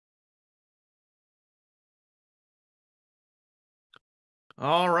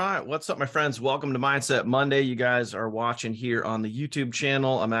All right. What's up, my friends? Welcome to Mindset Monday. You guys are watching here on the YouTube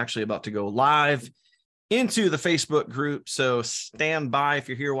channel. I'm actually about to go live into the Facebook group. So stand by if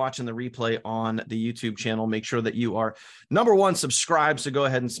you're here watching the replay on the YouTube channel. Make sure that you are number one subscribed. So go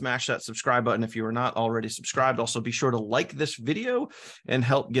ahead and smash that subscribe button if you are not already subscribed. Also, be sure to like this video and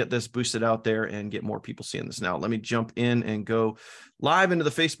help get this boosted out there and get more people seeing this. Now, let me jump in and go live into the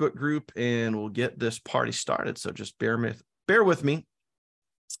Facebook group and we'll get this party started. So just bear with me.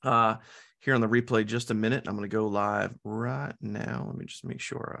 Here on the replay just a minute. I'm going to go live right now. Let me just make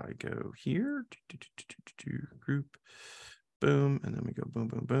sure I go here. Group. Boom. And then we go boom,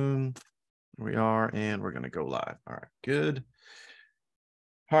 boom, boom. Here we are. And we're going to go live. All right. Good.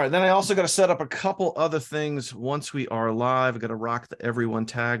 All right. Then I also got to set up a couple other things once we are live. I got to rock the everyone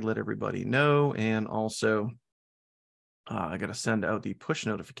tag, let everybody know. And also I got to send out the push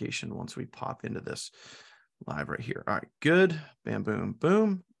notification once we pop into this live right here. All right, good. Bam, boom,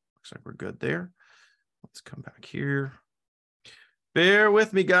 boom. Looks like we're good there. Let's come back here. Bear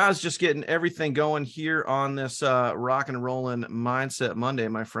with me, guys. Just getting everything going here on this rock and rolling Mindset Monday,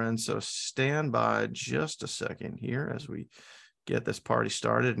 my friends. So stand by just a second here as we get this party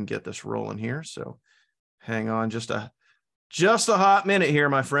started and get this rolling here. So hang on just a hot minute here,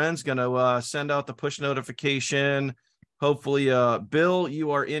 my friends. Gonna send out the push notification. Hopefully, Bill, you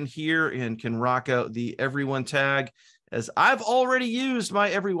are in here and can rock out the everyone tag, as I've already used my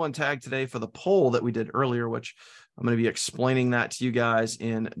everyone tag today for the poll that we did earlier, which I'm going to be explaining that to you guys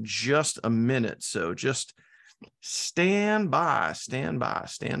in just a minute. So just stand by. All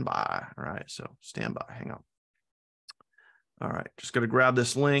right, so stand by. Hang on. All right, just going to grab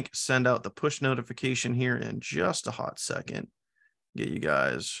this link, send out the push notification here in just a hot second. Get you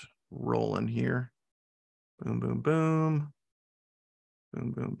guys rolling here. Boom, boom, boom.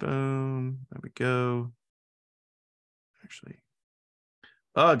 Boom, boom, boom. There we go. Actually,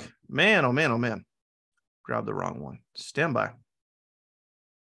 ugh, man, oh man, oh man. Grab the wrong one. Stand by.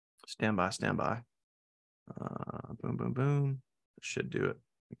 Stand by. Boom, boom, boom. That should do it.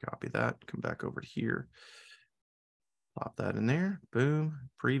 Copy that. Come back over to here. Pop that in there. Boom.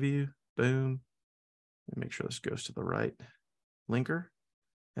 Preview. Boom. And make sure this goes to the right linker.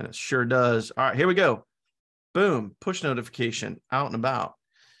 And it sure does. All right, here we go. Boom. Push notification out and about.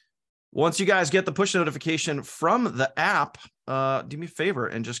 Once you guys get the push notification from the app, do me a favor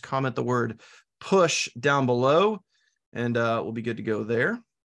and just comment the word push down below and we'll be good to go there.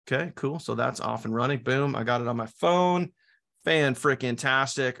 Okay, cool. So that's off and running. Boom. I got it on my phone.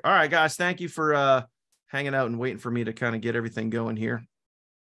 Fan-freaking-tastic. All right, guys. Thank you for hanging out and waiting for me to kind of get everything going here.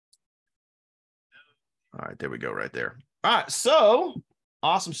 All right, there we go right there. All right, so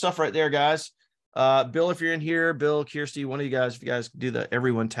awesome stuff right there, guys. Bill, if you're in here, Bill, Kirsty, one of you guys, if you guys do the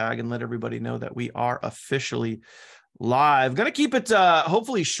everyone tag and let everybody know that we are officially live. Gonna keep it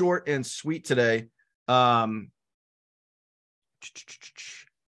hopefully short and sweet today. Gonna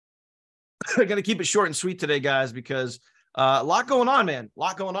keep it short and sweet today, guys, because a lot going on, man. A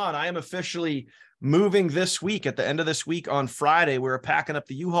lot going on. I am officially moving this week. At the end of this week on Friday, we're packing up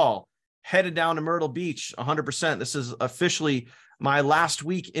the U-Haul, headed down to Myrtle Beach 100%. This is officially my last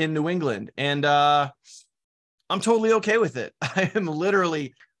week in New England, and I'm totally okay with it. I am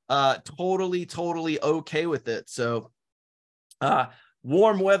literally totally okay with it. So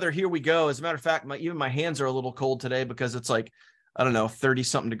warm weather, here we go. As a matter of fact, even my hands are a little cold today because it's like, I don't know, 30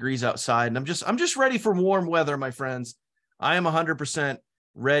 something degrees outside, and I'm just ready for warm weather, my friends. I am 100%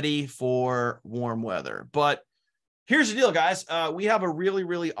 ready for warm weather. But here's the deal, guys. We have a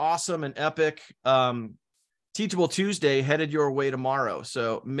really awesome and epic Teachable Tuesday headed your way tomorrow.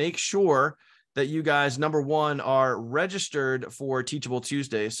 So make sure that you guys, number one, are registered for Teachable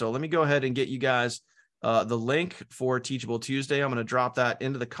Tuesday. So let me go ahead and get you guys the link for Teachable Tuesday. I'm going to drop that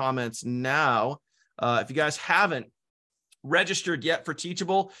into the comments now. If you guys haven't registered yet for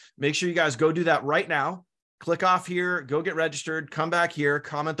Teachable, make sure you guys go do that right now. Click off here, go get registered, come back here,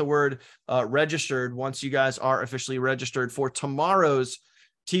 comment the word registered once you guys are officially registered for tomorrow's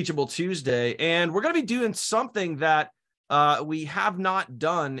Teachable Tuesday. And we're going to be doing something that we have not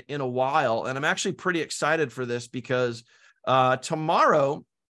done in a while. And I'm actually pretty excited for this because tomorrow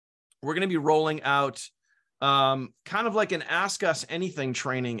we're going to be rolling out kind of like an Ask Us Anything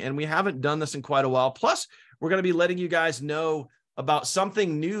training. And we haven't done this in quite a while. Plus, we're going to be letting you guys know about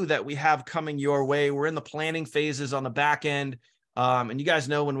something new that we have coming your way. We're in the planning phases on the back end. And you guys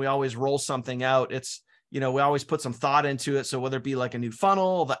know when we always roll something out, it's, you know, we always put some thought into it. So whether it be like a new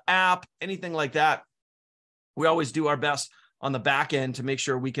funnel, the app, anything like that, we always do our best on the back end to make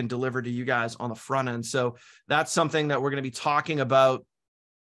sure we can deliver to you guys on the front end. So that's something that we're going to be talking about.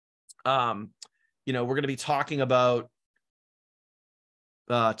 We're going to be talking about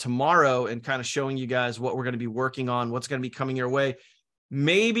tomorrow and kind of showing you guys what we're going to be working on, what's going to be coming your way.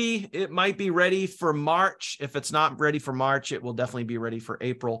 Maybe it might be ready for March. If it's not ready for March, it will definitely be ready for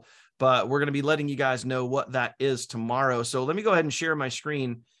April. But we're going to be letting you guys know what that is tomorrow. So let me go ahead and share my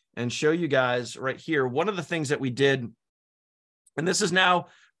screen and show you guys right here. One of the things that we did, and this is now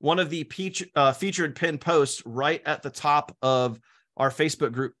one of the featured pinned posts right at the top of our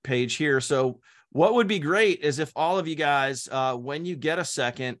Facebook group page here. So what would be great is if all of you guys, when you get a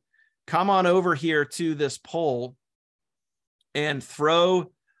second, come on over here to this poll and throw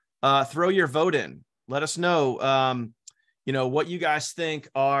your vote in. Let us know, what you guys think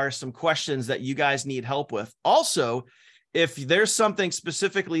are some questions that you guys need help with. Also, if there's something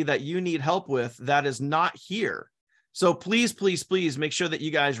specifically that you need help with that is not here, so please, please, please make sure that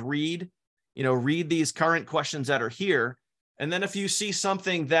you guys read these current questions that are here. And then if you see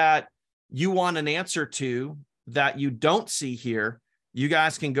something that you want an answer to that you don't see here, you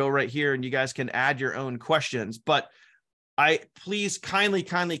guys can go right here and you guys can add your own questions. But I please kindly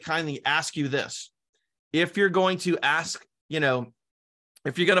ask you this. If you're going to ask, if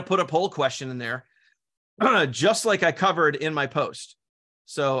you're going to put a poll question in there, just like I covered in my post.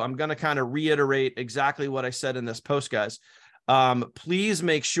 So I'm going to kind of reiterate exactly what I said in this post, guys. Please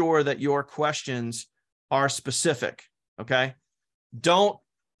make sure that your questions are specific. Okay. Don't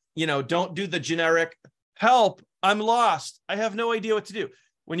do the generic help. I'm lost. I have no idea what to do.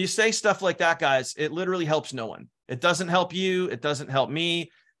 When you say stuff like that, guys, it literally helps no one. It doesn't help you. It doesn't help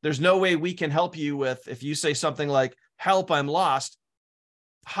me. There's no way we can help you with, if you say something like, help, I'm lost.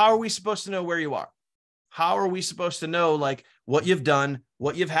 How are we supposed to know where you are? How are we supposed to know like what you've done,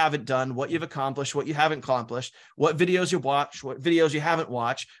 what you haven't done, what you've accomplished, what you haven't accomplished, what videos you watch, what videos you haven't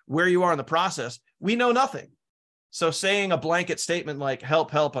watched, where you are in the process? We know nothing. So saying a blanket statement like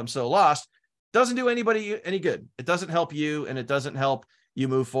help, I'm so lost doesn't do anybody any good. It doesn't help you and it doesn't help you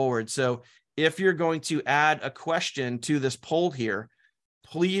move forward. So if you're going to add a question to this poll here,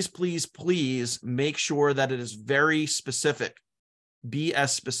 please, please, please make sure that it is very specific. Be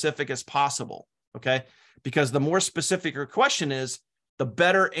as specific as possible, okay? Because the more specific your question is, the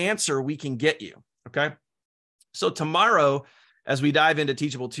better answer we can get you, okay? So tomorrow, as we dive into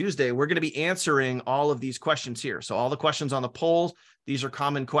Teachable Tuesday, we're going to be answering all of these questions here. So all the questions on the polls, these are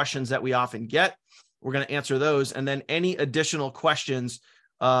common questions that we often get. We're going to answer those. And then any additional questions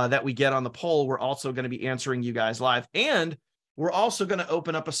that we get on the poll, we're also going to be answering you guys live. And we're also going to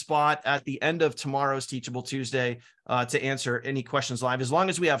open up a spot at the end of tomorrow's Teachable Tuesday to answer any questions live. As long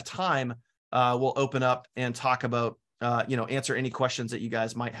as we have time, we'll open up and talk about, answer any questions that you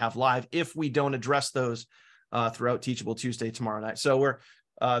guys might have live if we don't address those throughout Teachable Tuesday tomorrow night. So we're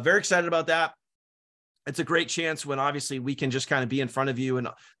very excited about that. It's a great chance when obviously we can just kind of be in front of you and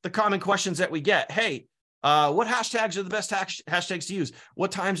the common questions that we get. Hey, what hashtags are the best hashtags to use?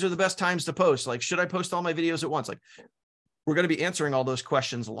 What times are the best times to post? Like, should I post all my videos at once? Like, we're going to be answering all those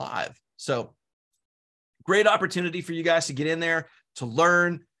questions live. So great opportunity for you guys to get in there, to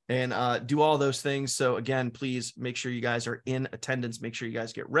learn and do all those things. So again, please make sure you guys are in attendance. Make sure you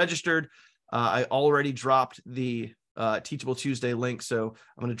guys get registered. I already dropped the Teachable Tuesday link. So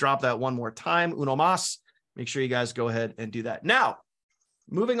I'm going to drop that one more time. Uno mas. Make sure you guys go ahead and do that. Now,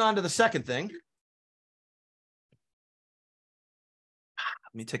 moving on to the second thing.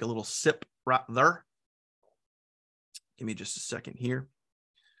 Let me take a little sip right there. Give me just a second here.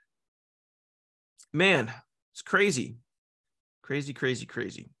 Man, it's crazy. Crazy.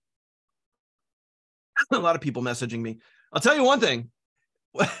 A lot of people messaging me. I'll tell you one thing.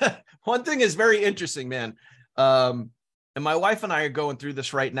 One thing is very interesting, man. And my wife and I are going through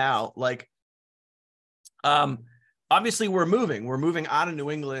this right now. Like, obviously we're moving out of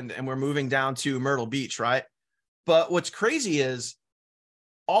New England and we're moving down to Myrtle Beach, right? But what's crazy is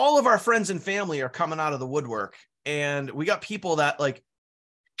all of our friends and family are coming out of the woodwork, and we got people that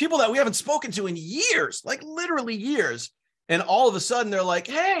we haven't spoken to in years, like literally years. And all of a sudden they're like,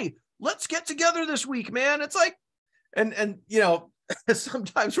 hey, let's get together this week, man. It's like, and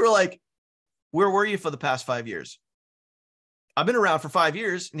sometimes we're like, where were you for the past 5 years? I've been around for 5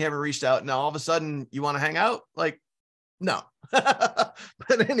 years and you haven't reached out. Now all of a sudden you want to hang out? Like, no.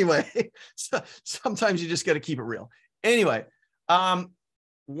 But anyway, so sometimes you just got to keep it real. Anyway,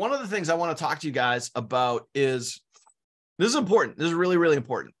 one of the things I want to talk to you guys about is, this is important. This is really, really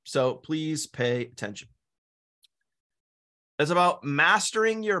important. So please pay attention. It's about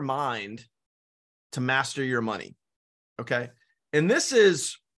mastering your mind to master your money. Okay. And this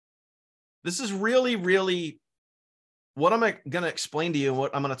is really, really what I'm going to explain to you, and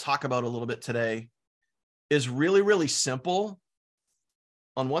what I'm going to talk about a little bit today is really, really simple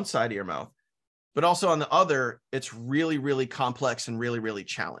on one side of your mouth. but also on the other, it's really, really complex and really, really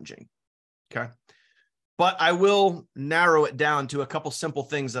challenging. Okay. But I will narrow it down to a couple simple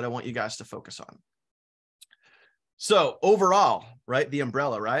things that I want you guys to focus on. So overall, right, the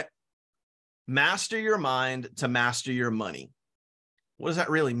umbrella, right? Master your mind to master your money. What does that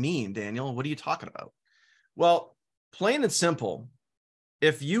really mean, Daniel? What are you talking about? Well, plain and simple,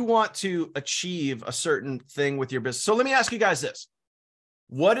 if you want to achieve a certain thing with your business. So let me ask you guys this.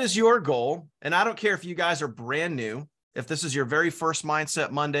 What is your goal? And I don't care if you guys are brand new, if this is your very first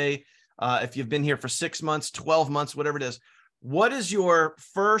Mindset Monday, if you've been here for 6 months, 12 months, whatever it is, what is your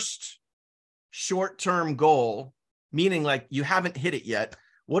first short-term goal? Meaning like you haven't hit it yet.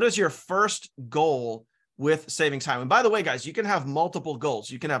 What is your first goal with Savings Highway? And by the way, guys, you can have multiple goals.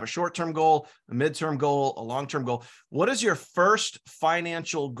 You can have a short-term goal, a midterm goal, a long-term goal. What is your first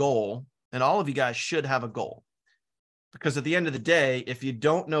financial goal? And all of you guys should have a goal. Because at the end of the day, if you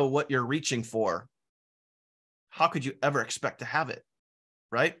don't know what you're reaching for, how could you ever expect to have it,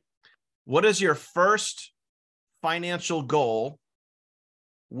 right? What is your first financial goal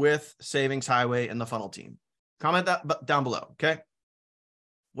with Savings Highway and the Funnel Team? Comment that down below, okay?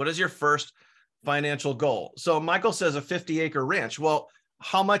 What is your first financial goal? So Michael says a 50-acre ranch. Well,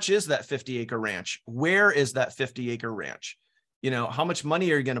 how much is that 50-acre ranch? Where is that 50-acre ranch? You know, how much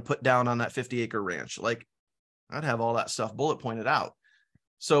money are you going to put down on that 50-acre ranch? Like, I'd have all that stuff bullet pointed out.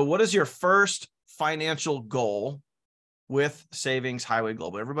 So what is your first financial goal with Savings Highway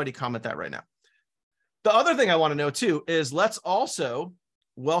Global? Everybody comment that right now. The other thing I want to know too is let's also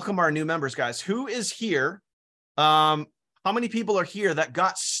welcome our new members, guys. Who is here? How many people are here that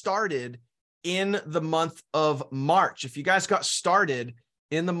got started in the month of March? If you guys got started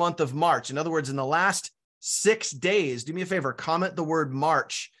in the month of March, in other words, in the last 6 days, do me a favor, comment the word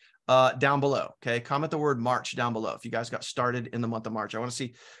March down below. Okay. Comment the word March down below. If you guys got started in the month of March, I want to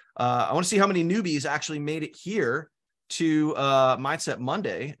see how many newbies actually made it here to Mindset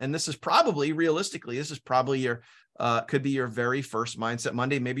Monday. And this is probably realistically, this is probably your, could be your very first Mindset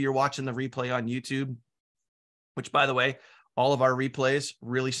Monday. Maybe you're watching the replay on YouTube, which by the way, all of our replays,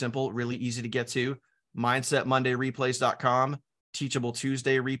 really simple, really easy to get to. MindsetMondayReplays.com, Teachable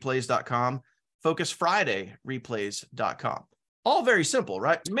Tuesday Replays.com, Focus Friday Replays.com. All very simple,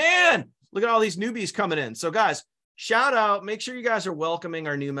 right? Man, look at all these newbies coming in. So guys, shout out. Make sure you guys are welcoming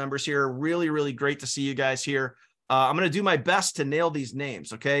our new members here. Really, really great to see you guys here. I'm going to do my best to nail these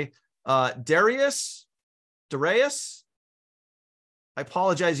names, okay? Darius. I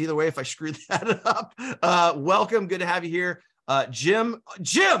apologize either way if I screwed that up. Welcome. Good to have you here. Jim,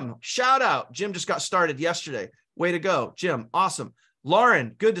 shout out. Jim just got started yesterday. Way to go, Jim. Awesome.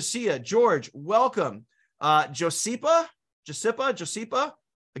 Lauren, good to see you. George, welcome. Josipa.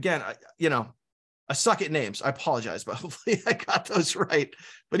 Again, I suck at names. I apologize, but hopefully I got those right.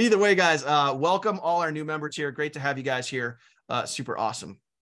 But either way, guys, welcome all our new members here. Great to have you guys here. Super awesome.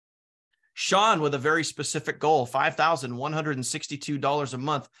 Sean with a very specific goal, $5,162 a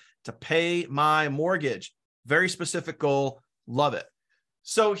month to pay my mortgage. Very specific goal. Love it.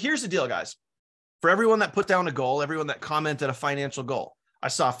 So here's the deal, guys. For everyone that put down a goal, everyone that commented a financial goal, I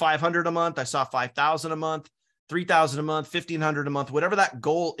saw 500 a month. I saw 5,000 a month, 3,000 a month, 1,500 a month, whatever that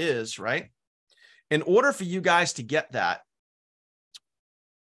goal is, right? In order for you guys to get that,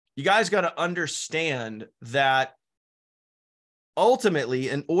 you guys got to understand that ultimately,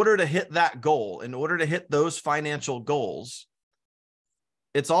 in order to hit that goal, in order to hit those financial goals,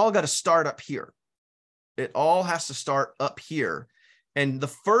 it's all got to start up here. It all has to start up here. And the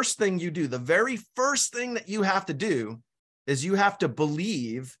first thing you do, the very first thing that you have to do is you have to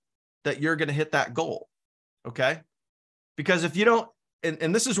believe that you're going to hit that goal. Okay? Because if you don't,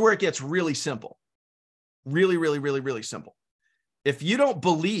 and this is where it gets really simple, really, really, really, really simple. If you don't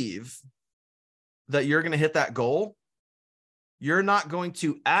believe that you're going to hit that goal, you're not going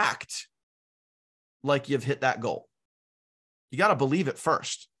to act like you've hit that goal. You got to believe it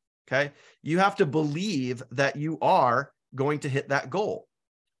first. Okay. You have to believe that you are going to hit that goal.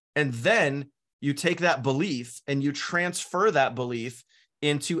 And then you take that belief and you transfer that belief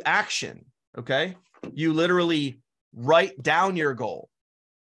into action. Okay. You literally write down your goal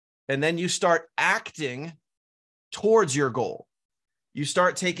and then you start acting towards your goal. You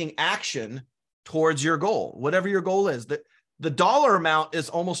start taking action towards your goal, whatever your goal is. The dollar amount is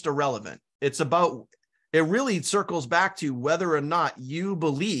almost irrelevant. It really circles back to whether or not you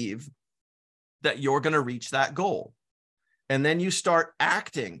believe that you're going to reach that goal. And then you start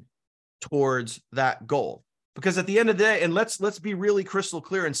acting towards that goal. Because at the end of the day, and let's be really crystal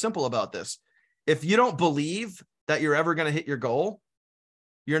clear and simple about this. If you don't believe that you're ever going to hit your goal,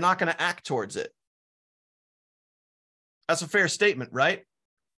 you're not going to act towards it. That's a fair statement, right?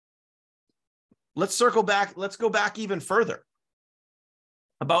 let's circle back. Let's go back even further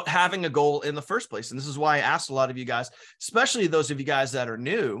about having a goal in the first place. And this is why I asked a lot of you guys, especially those of you guys that are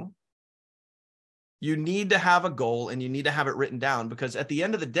new, you need to have a goal and you need to have it written down, because at the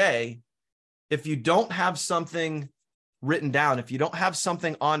end of the day, if you don't have something written down, if you don't have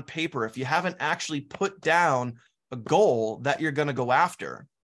something on paper, if you haven't actually put down a goal that you're going to go after,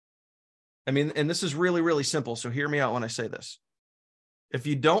 I mean, and this is really, really simple. So hear me out when I say this. If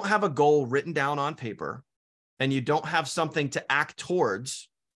you don't have a goal written down on paper and you don't have something to act towards,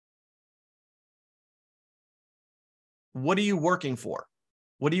 what are you working for?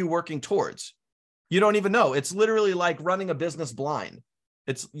 What are you working towards? You don't even know. It's literally like running a business blind.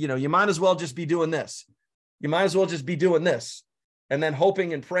 It's, you know, you might as well just be doing this. You might as well just be doing this and then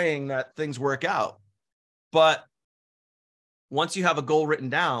hoping and praying that things work out. But once you have a goal written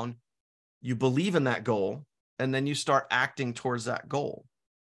down, you believe in that goal, and then you start acting towards that goal.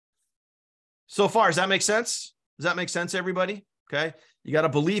 So far, does that make sense? Does that make sense, everybody? Okay. You got to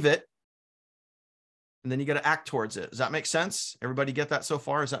believe it, and then you got to act towards it. Does that make sense? Everybody get that so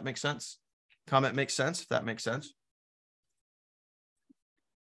far? Does that make sense? Comment makes sense if that makes sense.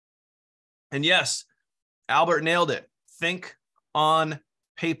 And yes, Albert nailed it. Think on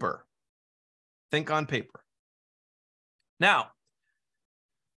paper. Think on paper. Now,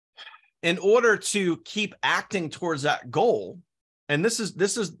 in order to keep acting towards that goal, and this is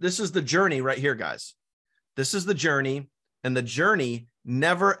the journey right here, guys. This is the journey, and the journey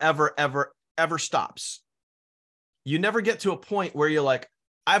never, ever, ever, ever stops. You never get to a point where you're like,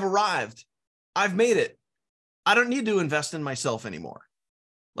 I've arrived. I've made it. I don't need to invest in myself anymore.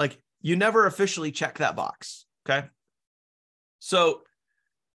 Like, you never officially check that box. Okay. So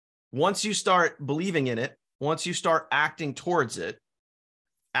once you start believing in it, once you start acting towards it,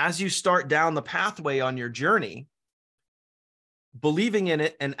 as you start down the pathway on your journey, believing in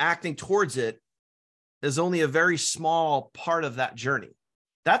it and acting towards it is only a very small part of that journey.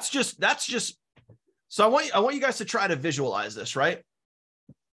 That's just, so I want you guys to try to visualize this, right?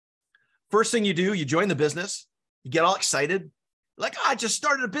 First thing you do, you join the business, you get all excited. Like, oh, I just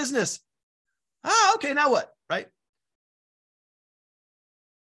started a business. Ah, okay, now what, right?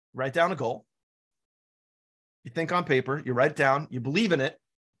 Write down a goal. You think on paper, you write it down, you believe in it.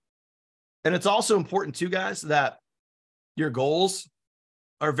 And it's also important too, guys, that your goals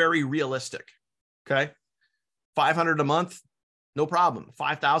are very realistic, okay? 500 a month, no problem.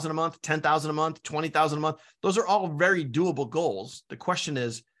 5,000 a month, 10,000 a month, 20,000 a month. Those are all very doable goals. The question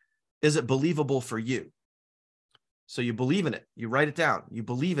is it believable for you? So you believe in it, you write it down, you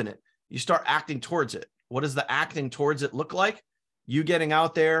believe in it, you start acting towards it. What does the acting towards it look like? You getting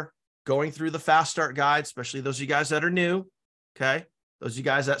out there, going through the Fast Start Guide, especially those of you guys that are new, okay? Those of you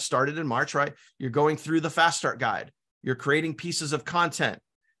guys that started in March, right? You're going through the Fast Start Guide. You're creating pieces of content.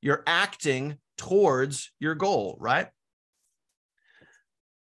 You're acting towards your goal, right?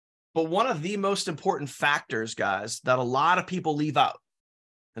 But one of the most important factors, guys, that a lot of people leave out,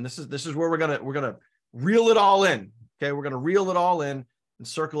 and this is where we're gonna reel it all in. Okay, we're gonna reel it all in and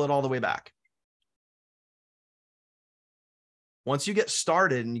circle it all the way back. Once you get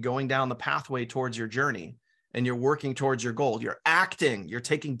started and you're going down the pathway towards your journey and you're working towards your goal, you're acting, you're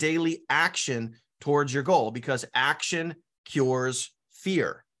taking daily action towards your goal, because action cures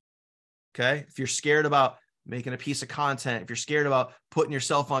fear. Okay, if you're scared about making a piece of content, if you're scared about putting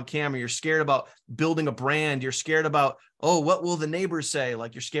yourself on camera, you're scared about building a brand, you're scared about, oh, what will the neighbors say?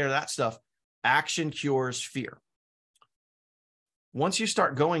 Like, you're scared of that stuff. Action cures fear. Once you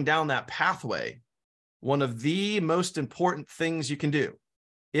start going down that pathway, one of the most important things you can do,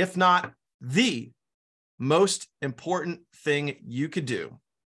 if not the most important thing you could do,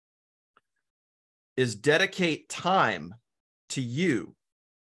 is dedicate time to you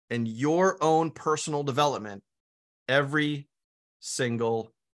and your own personal development every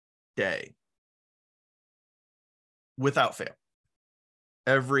single day, without fail,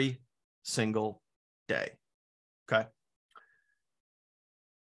 every single day. Okay.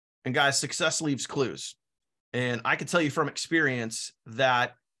 And guys, success leaves clues. And I can tell you from experience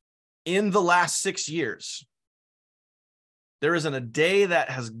that in the last 6 years, there isn't a day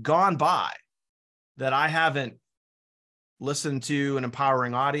that has gone by that I haven't listened to an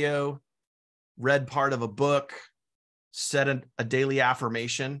empowering audio, read part of a book, said a daily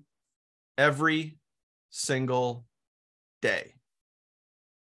affirmation every single day.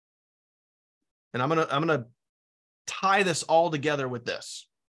 And I'm gonna tie this all together with this.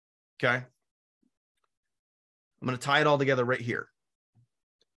 Okay. I'm going to tie it all together right here.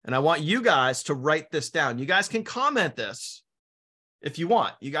 And I want you guys to write this down. You guys can comment this if you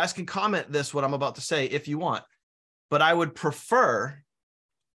want. You guys can comment this, what I'm about to say, if you want. But I would prefer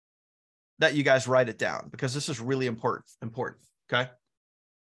that you guys write it down because this is really important. Okay.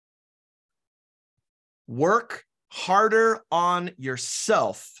 Work harder on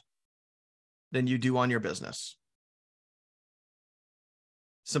yourself than you do on your business.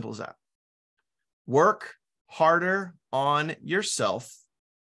 Simple as that. Work harder on yourself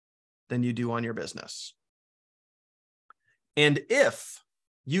than you do on your business. And if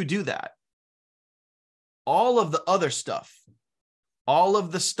you do that, all of the other stuff, all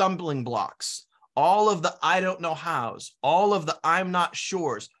of the stumbling blocks, all of the I don't know hows, all of the I'm not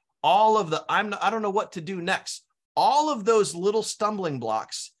sures, all of the I don't know what to do next, all of those little stumbling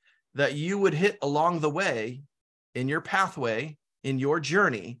blocks that you would hit along the way in your pathway, in your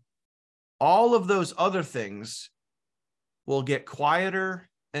journey, all of those other things will get quieter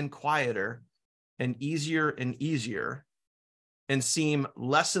and quieter and easier and seem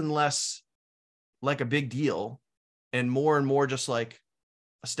less and less like a big deal and more just like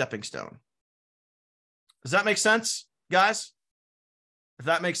a stepping stone. Does that make sense, guys? If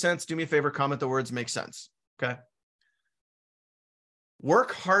that makes sense, do me a favor, comment the words make sense, okay?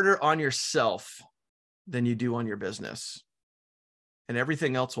 Work harder on yourself than you do on your business, and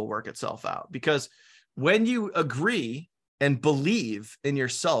everything else will work itself out. Because when you agree and believe in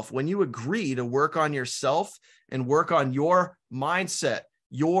yourself, when you agree to work on yourself and work on your mindset,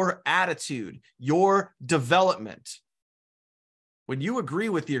 your attitude, your development, when you agree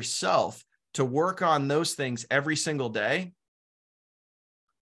with yourself to work on those things every single day,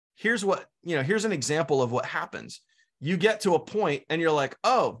 here's an example of what happens. You get to a point and you're like,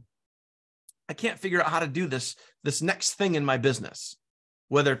 oh, I can't figure out how to do this next thing in my business,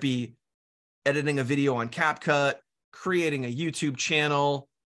 whether it be editing a video on CapCut, creating a YouTube channel,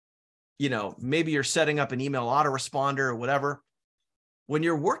 maybe you're setting up an email autoresponder or whatever. When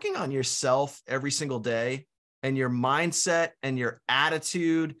you're working on yourself every single day and your mindset and your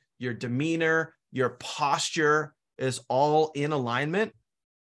attitude, your demeanor, your posture is all in alignment,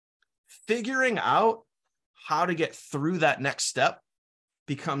 figuring out how to get through that next step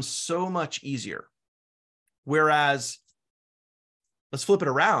becomes so much easier. Whereas, let's flip it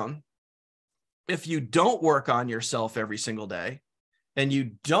around. If you don't work on yourself every single day and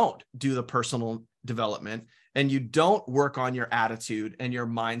you don't do the personal development and you don't work on your attitude and your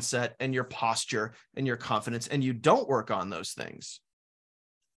mindset and your posture and your confidence and you don't work on those things,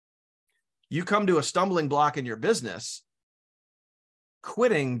 you come to a stumbling block in your business,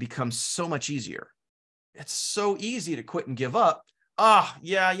 quitting becomes so much easier. It's so easy to quit and give up.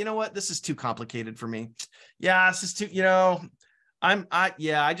 Yeah, you know what? This is too complicated for me. Yeah, this is too,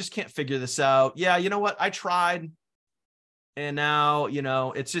 I just can't figure this out. Yeah, you know what? I tried. And now,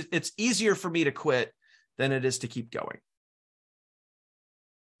 it's easier for me to quit than it is to keep going.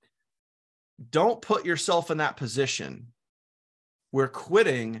 Don't put yourself in that position where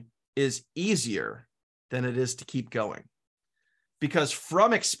quitting is easier than it is to keep going. Because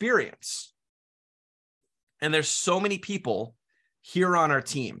from experience, and there's so many people here on our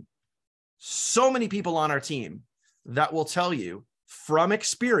team, that will tell you from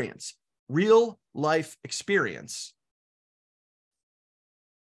experience, real life experience,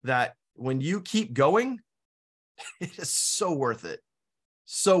 that when you keep going, it is so worth it.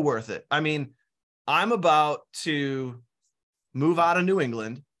 So worth it. I mean, I'm about to move out of New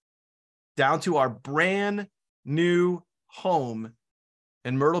England down to our brand new home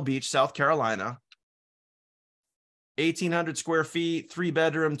in Myrtle Beach, South Carolina. 1,800 square feet,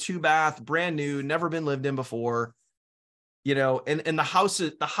 3-bedroom, 2-bath, brand new, never been lived in before. And the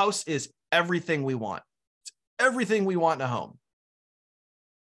house is everything we want. It's everything we want in a home.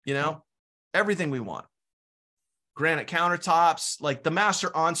 Everything we want. Granite countertops, like the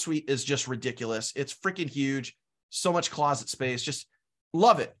master ensuite is just ridiculous. It's freaking huge. So much closet space. Just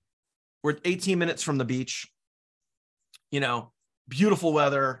love it. We're 18 minutes from the beach. Beautiful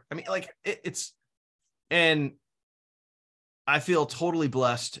weather. I mean, and I feel totally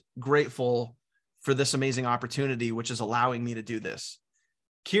blessed, grateful for this amazing opportunity, which is allowing me to do this.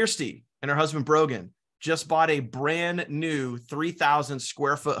 Kirsty and her husband Brogan just bought a brand new 3,000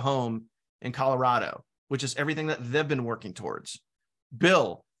 square foot home in Colorado, which is everything that they've been working towards.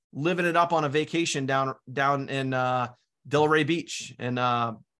 Bill living it up on a vacation down in Delray Beach, and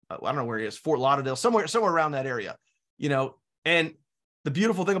I don't know where he is, Fort Lauderdale, somewhere around that area. And the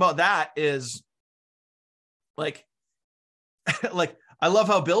beautiful thing about that is, like I love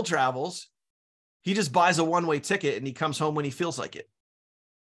how Bill travels. He just buys a one-way ticket and he comes home when he feels like it,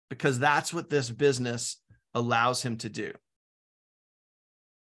 because that's what this business allows him to do.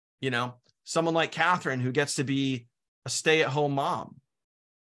 Someone like Catherine, who gets to be a stay-at-home mom,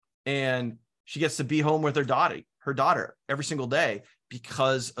 and she gets to be home with her daughter every single day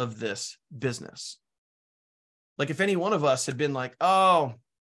because of this business. Like if any one of us had been like, oh,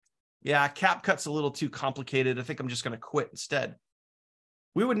 yeah, CapCut's a little too complicated, I think I'm just going to quit instead,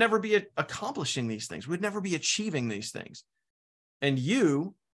 we would never be accomplishing these things. We'd never be achieving these things. And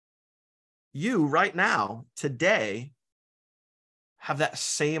you right now, today, have that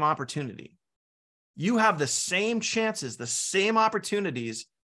same opportunity. You have the same chances, the same opportunities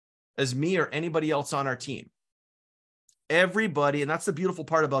as me or anybody else on our team. Everybody, and that's the beautiful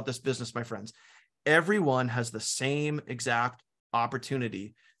part about this business, my friends, everyone has the same exact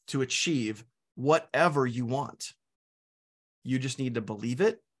opportunity to achieve whatever you want. You just need to believe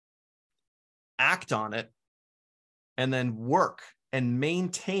it, act on it, and then work and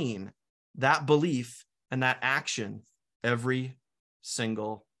maintain that belief and that action every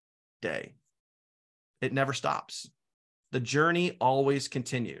single day. It never stops. The journey always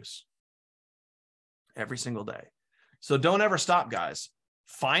continues every single day. So don't ever stop, guys.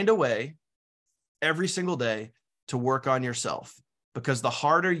 Find a way every single day to work on yourself, because the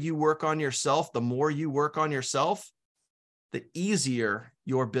harder you work on yourself, the more you work on yourself, the easier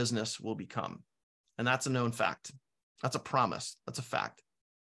your business will become. And that's a known fact. That's a promise. That's a fact.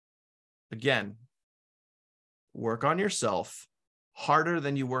 Again, work on yourself harder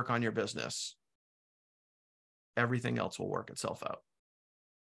than you work on your business. Everything else will work itself out.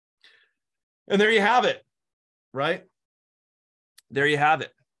 And there you have it, right? There you have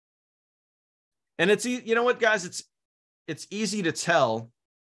it. And it's, you know what, guys, it's easy to tell.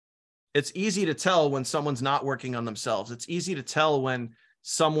 It's easy to tell when someone's not working on themselves. It's easy to tell when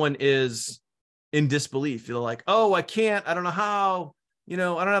someone is in disbelief. You're like, oh, I can't, I don't know how, I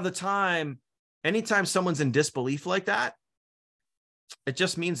don't have the time. Anytime someone's in disbelief like that, it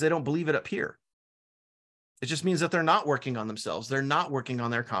just means they don't believe it up here. It just means that they're not working on themselves. They're not working on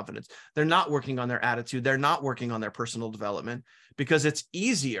their confidence. They're not working on their attitude. They're not working on their personal development, because it's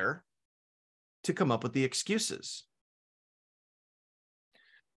easier to come up with the excuses.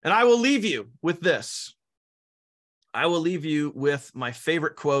 And I will leave you with this. I will leave you with my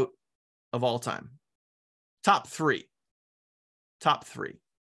favorite quote of all time. Top three.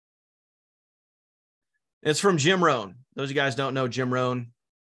 It's from Jim Rohn. Those of you guys don't know Jim Rohn.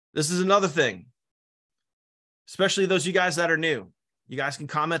 This is another thing, especially those of you guys that are new. You guys can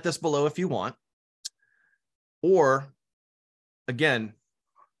comment this below if you want. Or, again,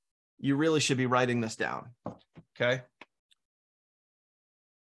 you really should be writing this down, okay?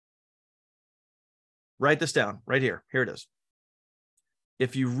 Write this down right here. Here it is.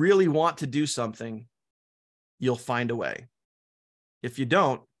 If you really want to do something, you'll find a way. If you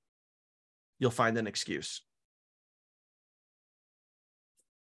don't, you'll find an excuse.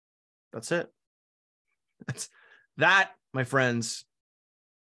 That's it. That, my friends,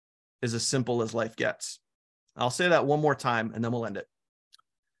 is as simple as life gets. I'll say that one more time and then we'll end it.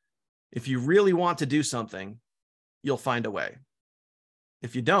 If you really want to do something, you'll find a way.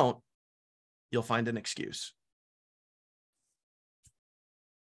 If you don't, you'll find an excuse.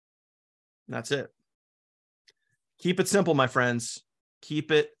 That's it. Keep it simple, my friends.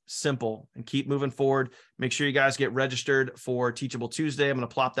 Keep it simple and keep moving forward. Make sure you guys get registered for Teachable Tuesday. I'm going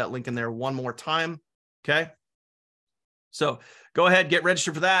to plop that link in there one more time. Okay. So go ahead, get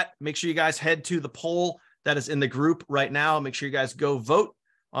registered for that. Make sure you guys head to the poll that is in the group right now. Make sure you guys go vote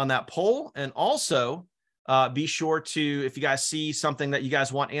on that poll. And also be sure to, if you guys see something that you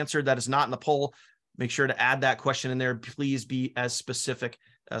guys want answered that is not in the poll, make sure to add that question in there. Please be as specific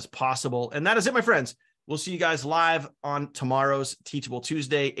as possible. And that is it, my friends. We'll see you guys live on tomorrow's Teachable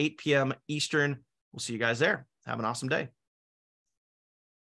Tuesday, 8 p.m. Eastern. We'll see you guys there. Have an awesome day.